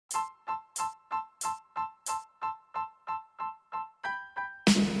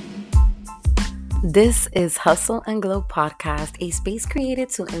This is Hustle and Glow Podcast, a space created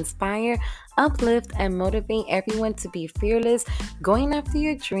to inspire, uplift, and motivate everyone to be fearless, going after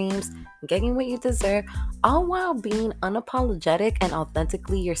your dreams, getting what you deserve, all while being unapologetic and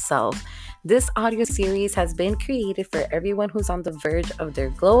authentically yourself. This audio series has been created for everyone who's on the verge of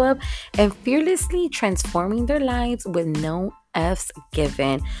their glow up and fearlessly transforming their lives with no F's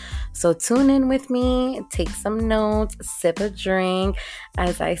given. So tune in with me, take some notes, sip a drink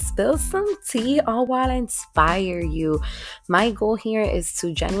as I spill some tea, all while I inspire you. My goal here is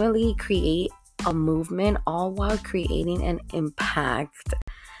to genuinely create a movement, all while creating an impact.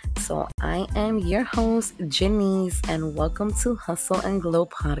 So I am your host, Janice, and welcome to Hustle and Glow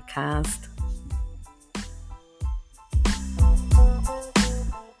Podcast.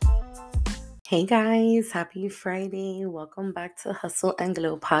 Hey guys, happy Friday. Welcome back to Hustle and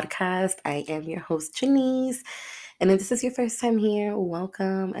Glow Podcast. I am your host, Janice. And if this is your first time here,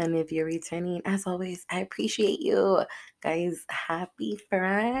 welcome. And if you're returning, as always, I appreciate you. Guys, happy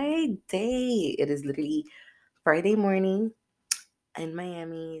Friday. It is literally Friday morning in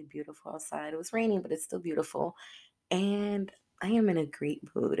Miami. Beautiful outside. It was raining, but it's still beautiful. And I am in a great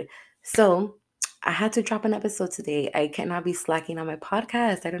mood. So, I had to drop an episode today. I cannot be slacking on my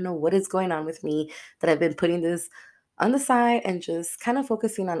podcast. I don't know what is going on with me that I've been putting this on the side and just kind of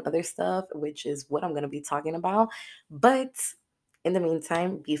focusing on other stuff, which is what I'm going to be talking about. But in the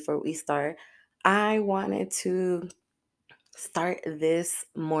meantime, before we start, I wanted to start this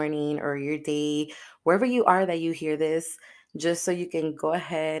morning or your day, wherever you are that you hear this, just so you can go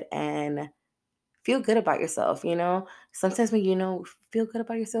ahead and feel good about yourself. Sometimes when feel good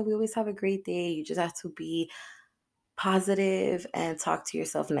about yourself, you always have a great day. You just have to be positive and talk to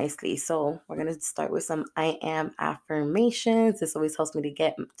yourself nicely. So we're going to start with some I am affirmations. This always helps me to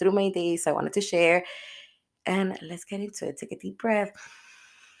get through my day, so I wanted to share. And let's get into it. Take a deep breath.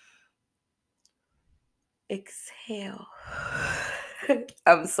 Exhale.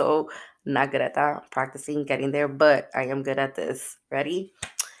 I'm so not good at that, practicing getting there, but I am good at this. Ready?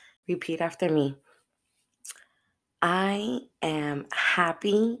 Repeat after me. I am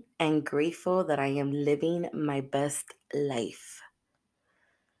happy and grateful that I am living my best life.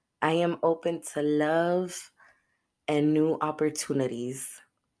 I am open to love and new opportunities.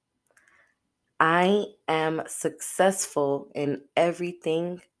 I am successful in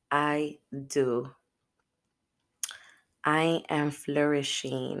everything I do. I am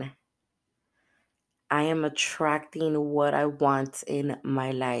flourishing. I am attracting what I want in my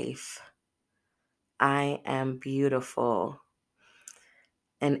life. I am beautiful.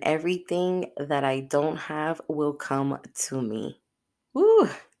 And everything that I don't have will come to me. Woo!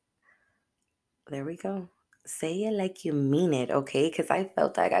 There we go. Say it like you mean it, okay? Because I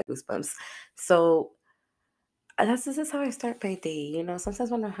felt I got goosebumps. So this is how I start my day. Sometimes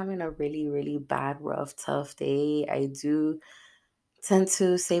when I'm having a really, really bad, rough, tough day, I do tend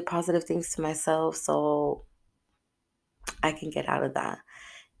to say positive things to myself so I can get out of that.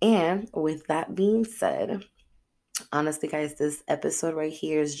 And with that being said, honestly, guys, this episode right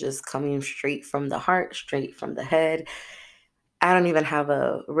here is just coming straight from the heart, straight from the head. I don't even have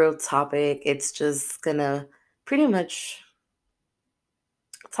a real topic. It's just gonna pretty much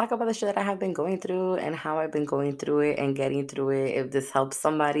talk about the shit that I have been going through and how I've been going through it and getting through it. If this helps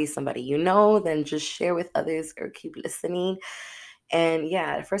somebody then just share with others or keep listening. And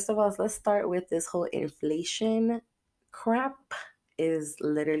yeah, first of all, let's start with this whole inflation crap is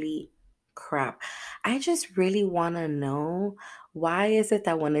literally crap. I just really want to know, why is it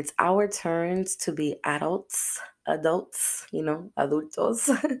that when it's our turns to be adults, adultos,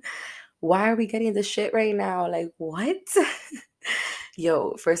 why are we getting the shit right now? Like, what?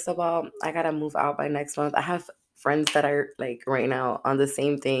 Yo, first of all, I gotta move out by next month. I have friends that are like right now on the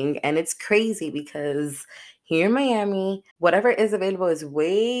same thing, and it's crazy because here in Miami, whatever is available is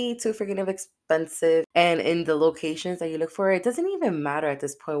way too freaking expensive. And in the locations that you look for, it doesn't even matter at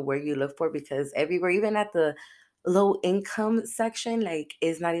this point where you look for, because everywhere, even at the low income section, like,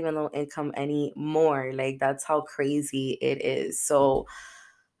 is not even low income anymore. Like, that's how crazy it is. So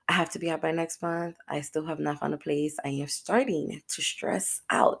I have to be out by next month. I still have not found a place. I am starting to stress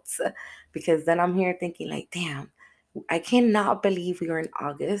out because then I'm here thinking, like, damn, I cannot believe we are in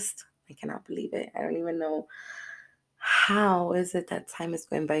August. I cannot believe it. I don't even know how is it that time is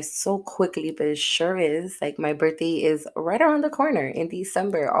going by so quickly, but it sure is. Like, my birthday is right around the corner in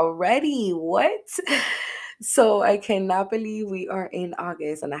December already. What? So I cannot believe we are in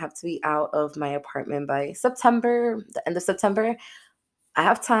August and I have to be out of my apartment by September, the end of September. I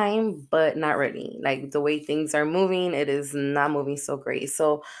have time, but not really. Like, the way things are moving, it is not moving so great.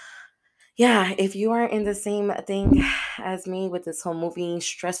 So yeah, if you are in the same thing as me with this whole moving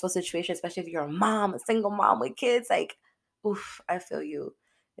stressful situation, especially if you're a mom, a single mom with kids, like, oof, I feel you.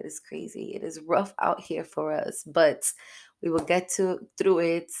 It is crazy. It is rough out here for us, but we will get to through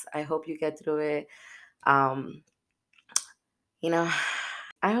it. I hope you get through it. Um, you know,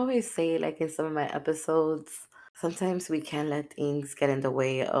 I always say, like in some of my episodes, sometimes we can't let things get in the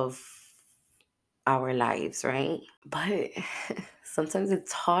way of our lives, right? But sometimes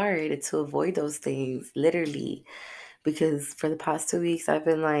it's hard to avoid those things, literally, because for the past 2 weeks, I've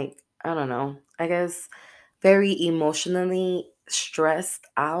been like, I don't know, I guess very emotionally stressed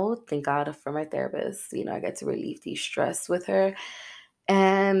out. Thank God for my therapist. I get to relieve the stress with her.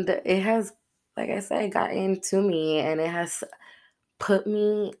 And it has, like I said, gotten to me and it has put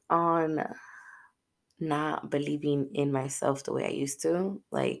me on not believing in myself the way I used to.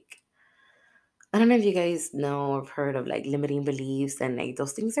 Like, I don't know if you guys know or have heard of like limiting beliefs, and like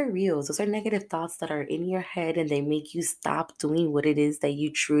those things are real. Those are negative thoughts that are in your head and they make you stop doing what it is that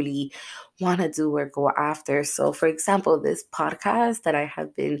you truly want to do or go after. So, for example, this podcast that I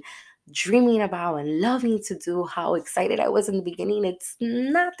have been dreaming about and loving to do, how excited I was in the beginning, it's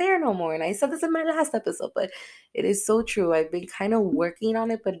not there no more. And I said this in my last episode, but it is so true. I've been kind of working on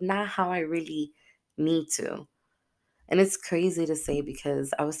it, but not how I really need to. And it's crazy to say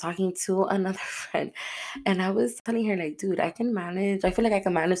because I was talking to another friend and I was telling her, like, dude, I feel like I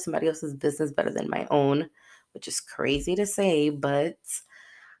can manage somebody else's business better than my own, which is crazy to say, but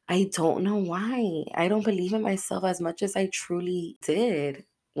I don't know why. I don't believe in myself as much as I truly did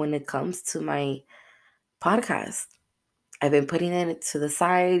when it comes to my podcast. I've been putting it to the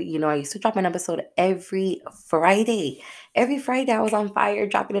side. I used to drop an episode every Friday. Every Friday, I was on fire,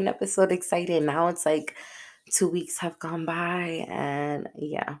 dropping an episode, excited. Now it's like 2 weeks have gone by, and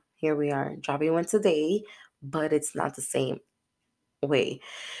yeah, here we are, dropping one today, but it's not the same way.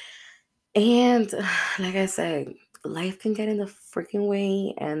 And like I said, life can get in the freaking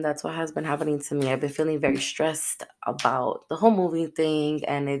way, and that's what has been happening to me. I've been feeling very stressed about the whole movie thing,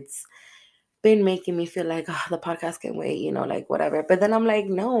 and it's been making me feel like, oh, the podcast can wait, like whatever. But then I'm like,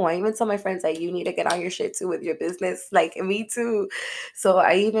 no, I even tell my friends like, you need to get on your shit too with your business. Like me too. So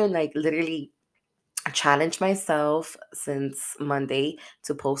I even like literally challenge myself since Monday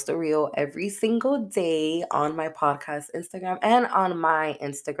to post a reel every single day on my podcast Instagram and on my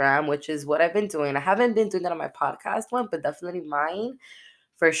Instagram, which is what I've been doing. I haven't been doing that on my podcast one, but definitely mine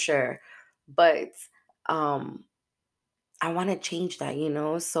for sure. But um I want to change that,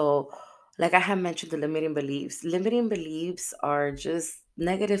 So, like I have mentioned, the limiting beliefs. Limiting beliefs are just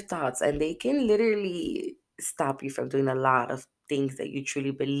negative thoughts, and they can literally stop you from doing a lot of things that you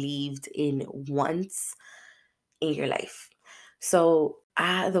truly believed in once in your life. So,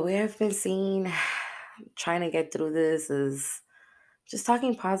 the way I've been seeing, trying to get through this is just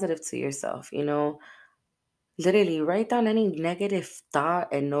talking positive to yourself, Literally write down any negative thought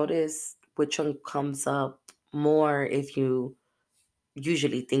and notice which one comes up more if you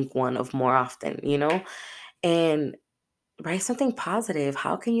usually think one of more often, And write something positive.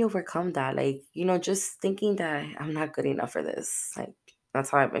 How can you overcome that? Like, just thinking that I'm not good enough for this. Like, that's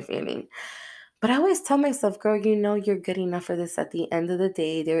how I've been feeling. But I always tell myself, girl, you're good enough for this at the end of the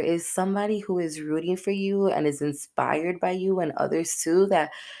day. There is somebody who is rooting for you and is inspired by you and others too.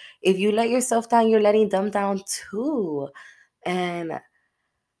 That if you let yourself down, you're letting them down too. And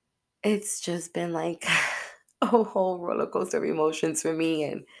it's just been like a whole roller coaster of emotions for me.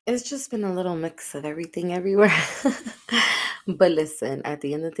 And it's just been a little mix of everything everywhere. But listen, at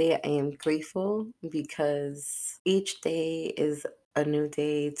the end of the day, I am grateful because each day is a new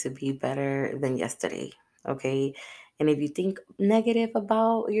day to be better than yesterday. Okay. And if you think negative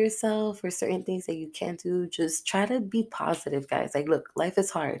about yourself or certain things that you can't do, just try to be positive, guys. Like, look, life is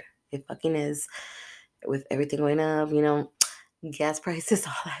hard. It fucking is. With everything going up, gas prices,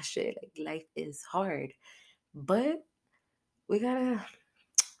 all that shit. Like, life is hard. But we gotta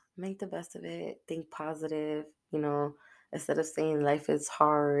make the best of it, think positive, instead of saying life is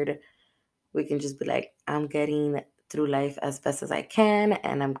hard, we can just be like, I'm getting through life as best as I can,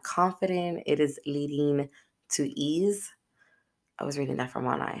 and I'm confident it is leading to ease. I was reading that from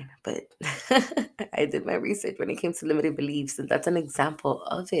online, but I did my research when it came to limited beliefs, and that's an example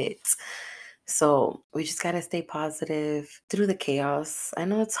of it. So we just gotta stay positive through the chaos. I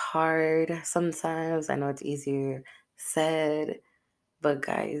know it's hard sometimes. I know it's easier said, but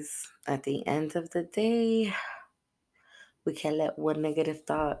guys, at the end of the day, we can't let one negative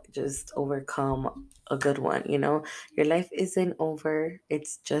thought just overcome a good one, Your life isn't over,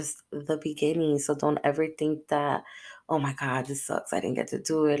 it's just the beginning. So don't ever think that, oh my God, this sucks. I didn't get to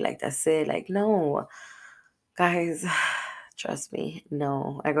do it. Like, that's it. Like, no, guys, Trust me.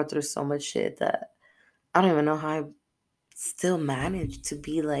 No, I go through so much shit that I don't even know how I still manage to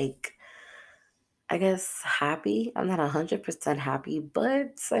be like, I guess, happy. I'm not 100% happy,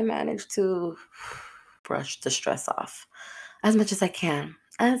 but I manage to brush the stress off as much as I can.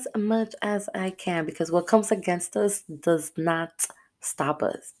 As much as I can, because what comes against us does not stop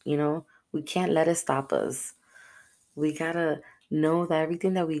us, you know? We can't let it stop us. We gotta know that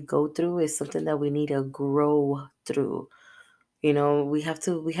everything that we go through is something that we need to grow through. You know, we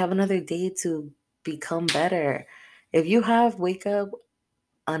have another day to become better. If you have wake up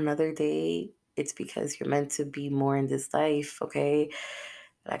another day, it's because you're meant to be more in this life, okay?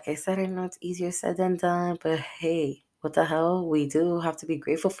 Like I said, I know it's easier said than done, but hey, what the hell? We do have to be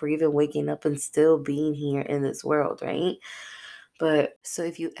grateful for even waking up and still being here in this world, right? But so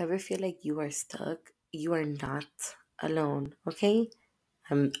if you ever feel like you are stuck, you are not alone, okay?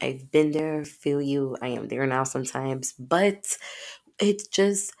 I've been there, feel you. I am there now sometimes, but it's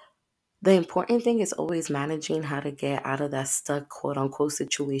just the important thing is always managing how to get out of that stuck quote unquote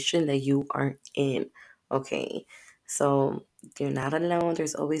situation that you are in. Okay. So you're not alone.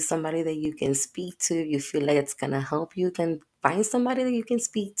 There's always somebody that you can speak to. You feel like it's gonna help you, then find somebody that you can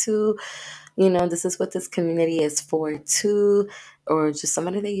speak to. You know, this is what this community is for too. Or just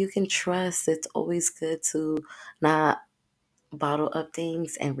somebody that you can trust. It's always good to not bottle up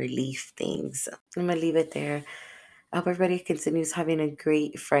things and relieve things. I'm gonna leave it there. I hope everybody continues having a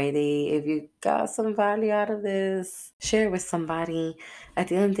great Friday. If you got some value out of this, share it with somebody. At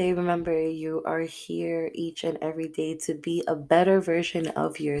the end of the day, remember you are here each and every day to be a better version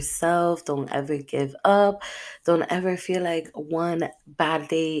of yourself. Don't ever give up. Don't ever feel like one bad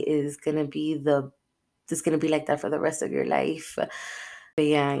day is gonna be just gonna be like that for the rest of your life. But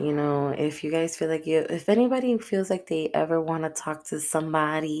yeah, you know, if you guys feel like if anybody feels like they ever want to talk to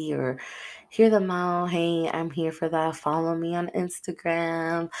somebody or hear them out, hey, I'm here for that. Follow me on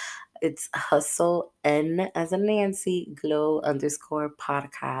Instagram. It's hustle N as in Nancy glow underscore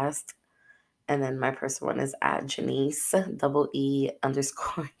podcast. And then my personal one is at Janice double E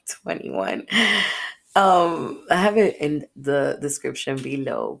underscore 21. I have it in the description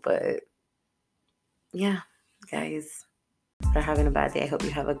below, but yeah, guys are having a bad day. I hope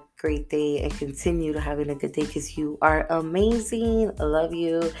you have a great day and continue to having a good day because you are amazing. I love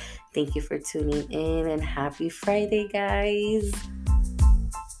you. Thank you for tuning in and happy Friday, guys.